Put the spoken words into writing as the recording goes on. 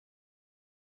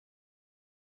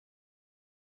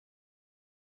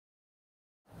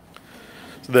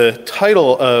The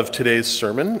title of today's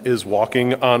sermon is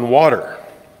Walking on Water.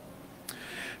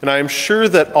 And I am sure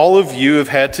that all of you have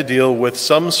had to deal with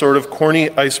some sort of corny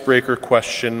icebreaker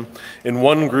question in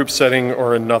one group setting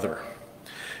or another.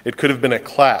 It could have been a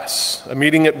class, a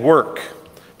meeting at work,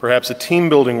 perhaps a team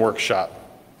building workshop.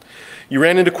 You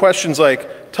ran into questions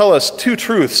like, tell us 2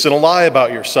 truths and a lie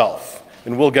about yourself,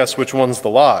 and we'll guess which one's the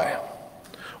lie.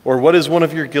 Or what is one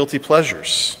of your guilty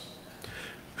pleasures?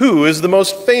 Who is the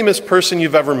most famous person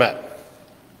you've ever met?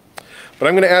 But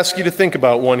I'm going to ask you to think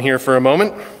about one here for a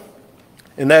moment,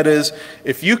 and that is,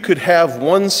 if you could have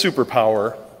one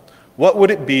superpower, what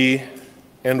would it be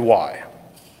and why?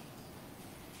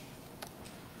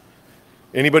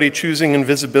 Anybody choosing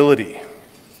invisibility,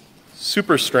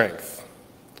 super strength,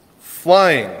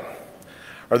 flying?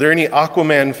 Are there any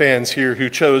Aquaman fans here who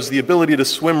chose the ability to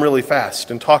swim really fast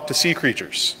and talk to sea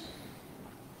creatures?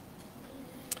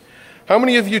 How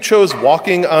many of you chose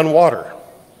walking on water?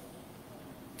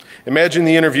 Imagine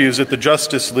the interviews at the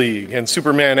Justice League and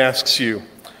Superman asks you,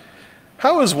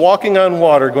 how is walking on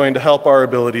water going to help our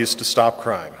abilities to stop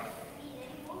crime?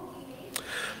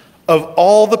 Of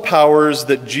all the powers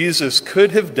that Jesus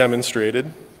could have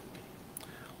demonstrated,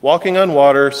 walking on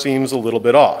water seems a little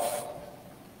bit off,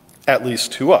 at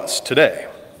least to us today.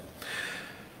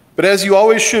 But as you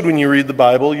always should when you read the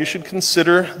Bible, you should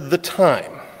consider the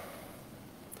time.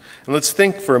 And let's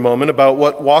think for a moment about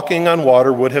what walking on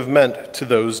water would have meant to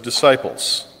those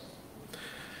disciples.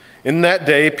 In that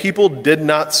day, people did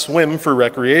not swim for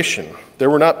recreation.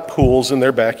 There were not pools in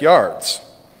their backyards.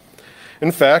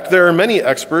 In fact, there are many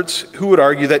experts who would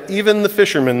argue that even the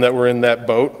fishermen that were in that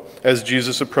boat as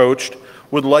Jesus approached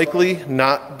would likely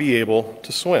not be able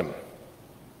to swim.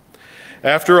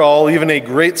 After all, even a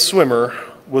great swimmer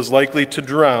was likely to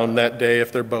drown that day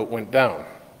if their boat went down.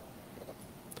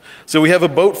 So we have a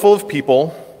boat full of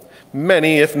people,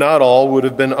 many, if not all, would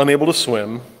have been unable to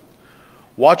swim,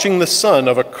 watching the son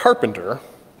of a carpenter,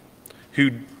 who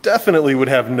definitely would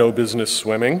have no business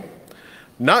swimming,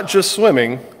 not just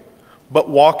swimming, but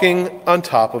walking on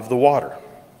top of the water.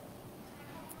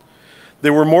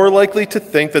 They were more likely to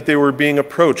think that they were being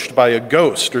approached by a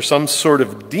ghost or some sort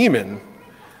of demon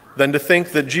than to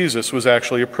think that Jesus was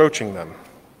actually approaching them.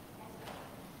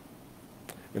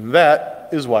 And that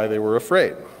is why they were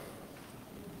afraid.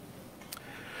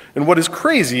 And what is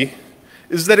crazy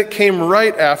is that it came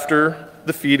right after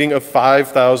the feeding of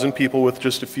 5,000 people with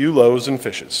just a few loaves and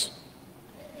fishes.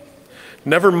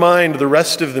 Never mind the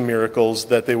rest of the miracles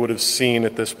that they would have seen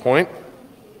at this point.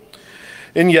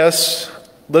 And yes,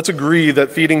 let's agree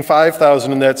that feeding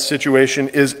 5,000 in that situation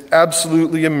is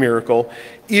absolutely a miracle,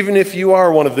 even if you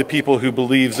are one of the people who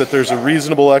believes that there's a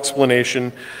reasonable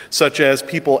explanation, such as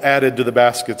people added to the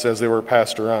baskets as they were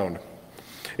passed around.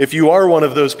 If you are one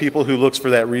of those people who looks for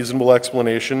that reasonable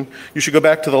explanation, you should go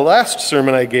back to the last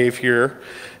sermon I gave here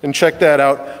and check that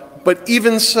out. But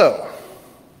even so,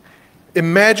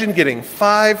 imagine getting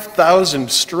 5,000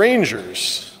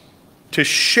 strangers to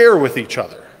share with each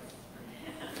other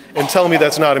and tell me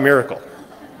that's not a miracle.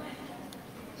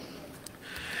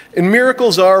 And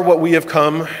miracles are what we have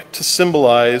come to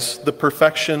symbolize the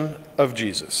perfection of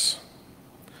Jesus.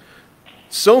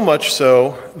 So much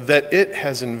so that it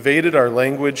has invaded our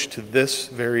language to this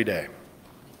very day.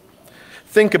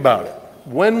 Think about it.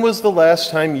 When was the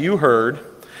last time you heard,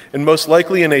 and most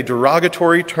likely in a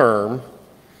derogatory term,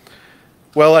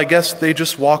 well, I guess they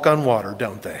just walk on water,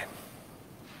 don't they?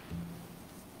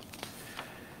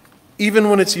 Even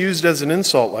when it's used as an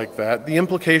insult like that, the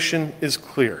implication is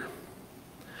clear.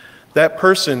 That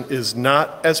person is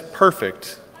not as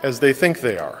perfect as they think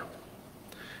they are,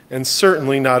 and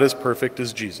certainly not as perfect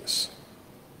as Jesus.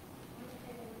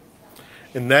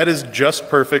 And that is just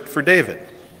perfect for David.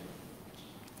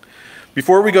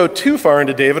 Before we go too far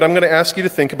into David, I'm going to ask you to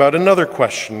think about another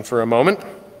question for a moment.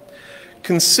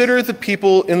 Consider the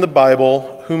people in the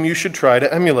Bible whom you should try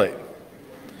to emulate,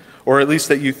 or at least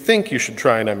that you think you should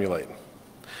try and emulate.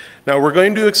 Now, we're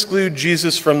going to exclude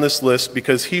Jesus from this list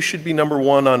because he should be number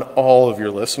 1 on all of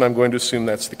your lists, and I'm going to assume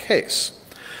that's the case.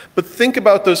 But think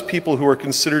about those people who are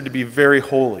considered to be very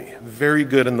holy, very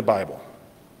good in the Bible.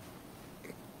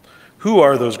 Who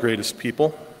are those greatest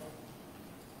people?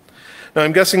 Now,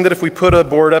 I'm guessing that if we put a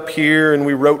board up here and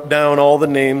we wrote down all the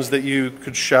names that you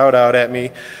could shout out at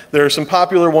me, there are some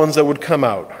popular ones that would come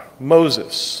out.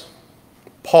 Moses,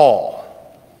 Paul,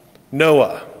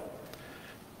 Noah,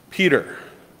 Peter,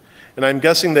 and I'm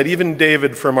guessing that even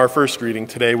David from our first reading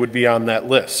today would be on that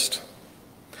list.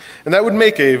 And that would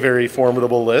make a very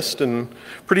formidable list and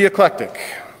pretty eclectic.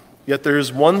 Yet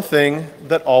there's one thing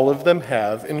that all of them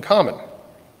have in common.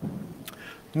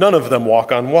 None of them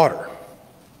walk on water.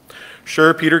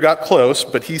 Sure, Peter got close,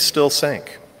 but he still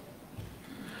sank.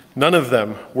 None of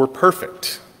them were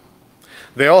perfect.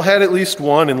 They all had at least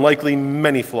one and likely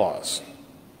many flaws.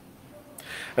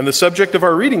 And the subject of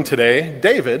our reading today,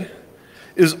 David,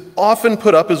 is often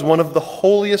put up as one of the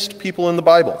holiest people in the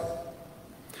Bible.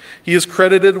 He is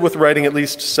credited with writing at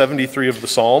least 73 of the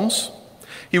Psalms.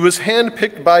 He was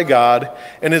handpicked by God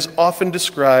and is often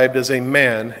described as a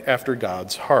man after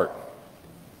God's heart.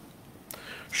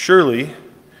 Surely,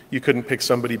 you couldn't pick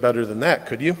somebody better than that,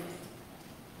 could you?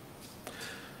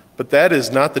 But that is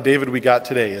not the David we got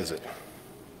today, is it?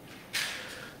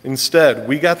 Instead,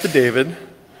 we got the David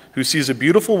who sees a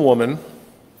beautiful woman,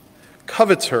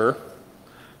 covets her,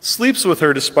 sleeps with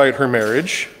her despite her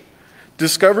marriage,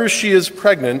 discovers she is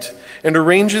pregnant, and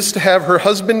arranges to have her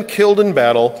husband killed in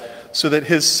battle so that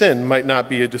his sin might not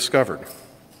be discovered.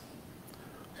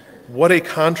 What a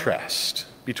contrast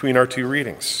between our two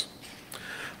readings.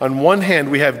 On one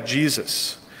hand, we have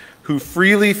Jesus, who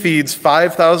freely feeds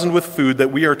 5,000 with food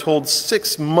that we are told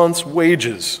 6 months'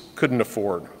 wages couldn't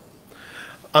afford.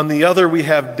 On the other, we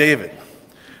have David,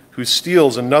 who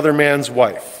steals another man's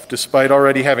wife, despite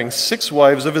already having 6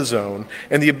 wives of his own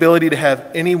and the ability to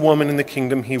have any woman in the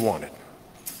kingdom he wanted.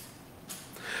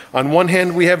 On one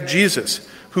hand, we have Jesus,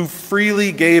 who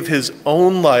freely gave his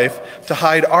own life to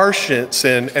hide our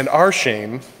sin and our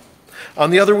shame. On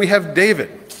the other, we have David,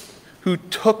 who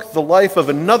took the life of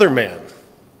another man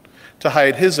to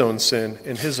hide his own sin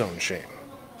and his own shame.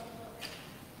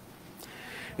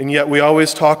 And yet we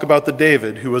always talk about the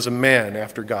David who was a man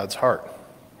after God's heart.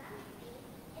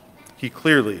 He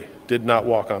clearly did not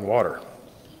walk on water.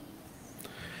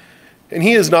 And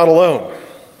he is not alone.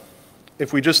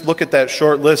 If we just look at that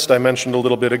short list I mentioned a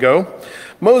little bit ago,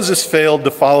 Moses failed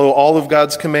to follow all of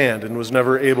God's command and was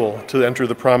never able to enter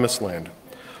the promised land.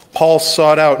 Paul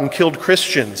sought out and killed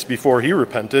Christians before he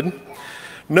repented.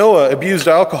 Noah abused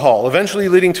alcohol, eventually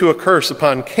leading to a curse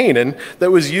upon Canaan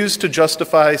that was used to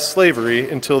justify slavery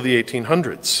until the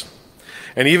 1800s.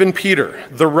 And even Peter,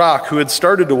 the rock who had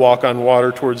started to walk on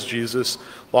water towards Jesus,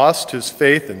 lost his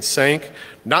faith and sank,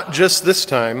 not just this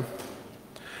time,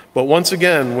 but once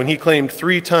again when he claimed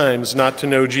 3 times not to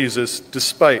know Jesus,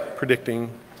 despite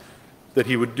predicting that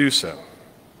he would do so.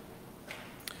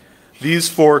 These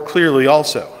 4 clearly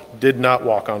also did not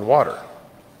walk on water.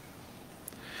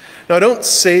 Now, I don't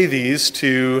say these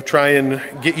to try and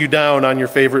get you down on your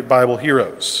favorite Bible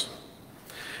heroes.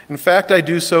 In fact, I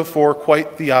do so for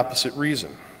quite the opposite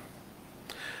reason.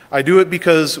 I do it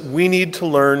because we need to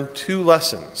learn 2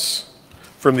 lessons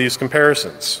from these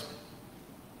comparisons.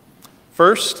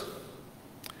 First,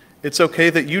 it's okay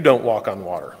that you don't walk on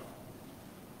water.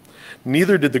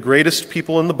 Neither did the greatest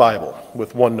people in the Bible,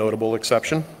 with one notable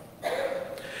exception.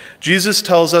 Jesus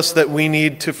tells us that we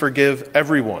need to forgive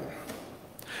everyone,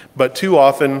 but too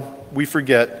often we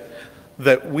forget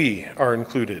that we are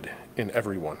included in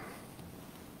everyone.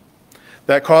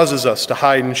 That causes us to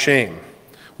hide in shame.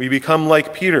 We become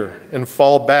like Peter and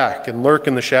fall back and lurk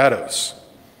in the shadows.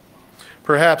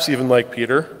 Perhaps even like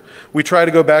Peter, we try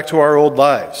to go back to our old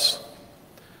lives,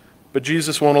 but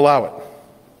Jesus won't allow it.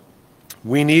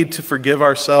 We need to forgive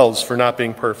ourselves for not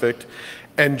being perfect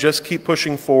and just keep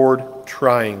pushing forward,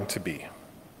 trying to be.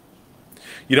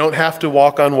 You don't have to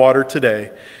walk on water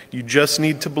today. You just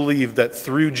need to believe that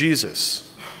through Jesus,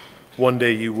 one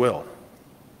day you will.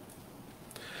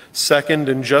 Second,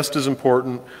 and just as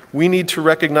important, we need to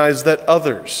recognize that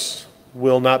others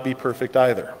will not be perfect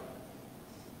either.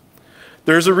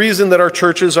 There's a reason that our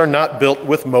churches are not built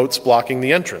with moats blocking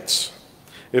the entrance.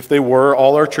 If they were,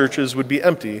 all our churches would be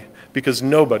empty because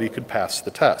nobody could pass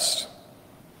the test.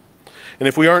 And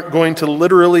if we aren't going to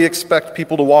literally expect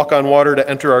people to walk on water to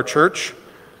enter our church,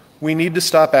 we need to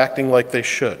stop acting like they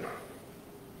should.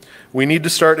 We need to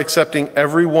start accepting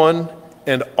everyone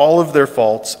and all of their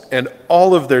faults and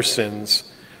all of their sins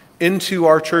into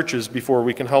our churches before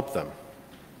we can help them.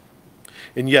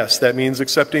 And yes, that means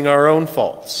accepting our own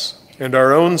faults and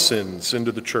our own sins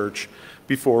into the church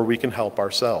before we can help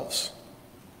ourselves.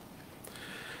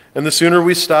 And the sooner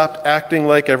we stop acting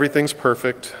like everything's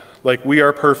perfect, like we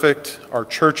are perfect, our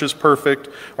church is perfect,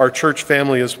 our church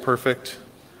family is perfect,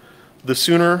 the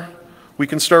sooner we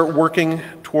can start working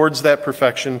towards that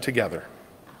perfection together.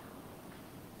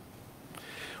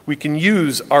 We can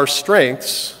use our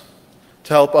strengths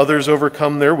to help others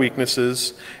overcome their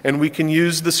weaknesses, and we can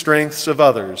use the strengths of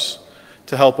others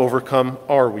to help overcome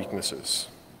our weaknesses.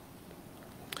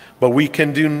 But we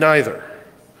can do neither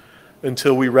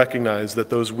until we recognize that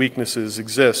those weaknesses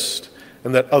exist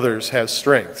and that others have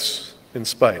strengths in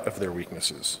spite of their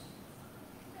weaknesses.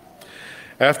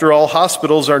 After all,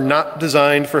 hospitals are not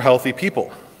designed for healthy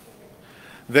people.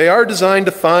 They are designed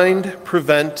to find,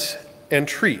 prevent, and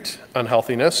treat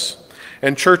unhealthiness,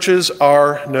 and churches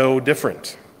are no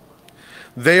different.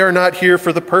 They are not here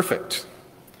for the perfect.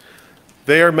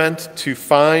 They are meant to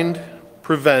find,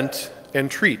 prevent, and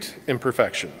treat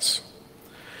imperfections.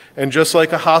 And just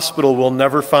like a hospital will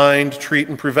never find, treat,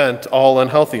 and prevent all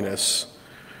unhealthiness,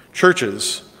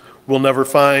 churches will never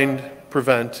find,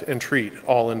 prevent, and treat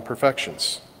all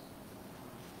imperfections.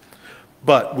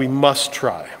 But we must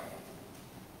try.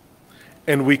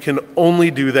 And we can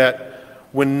only do that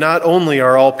when not only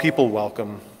are all people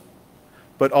welcome,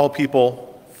 but all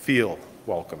people feel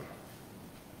welcome.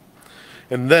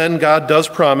 And then God does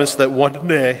promise that one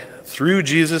day, through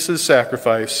Jesus'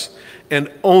 sacrifice,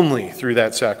 and only through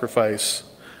that sacrifice,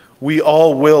 we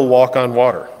all will walk on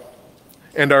water,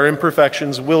 and our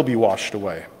imperfections will be washed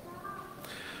away.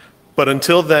 But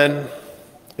until then,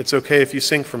 it's okay if you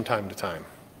sink from time to time.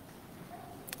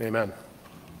 Amen.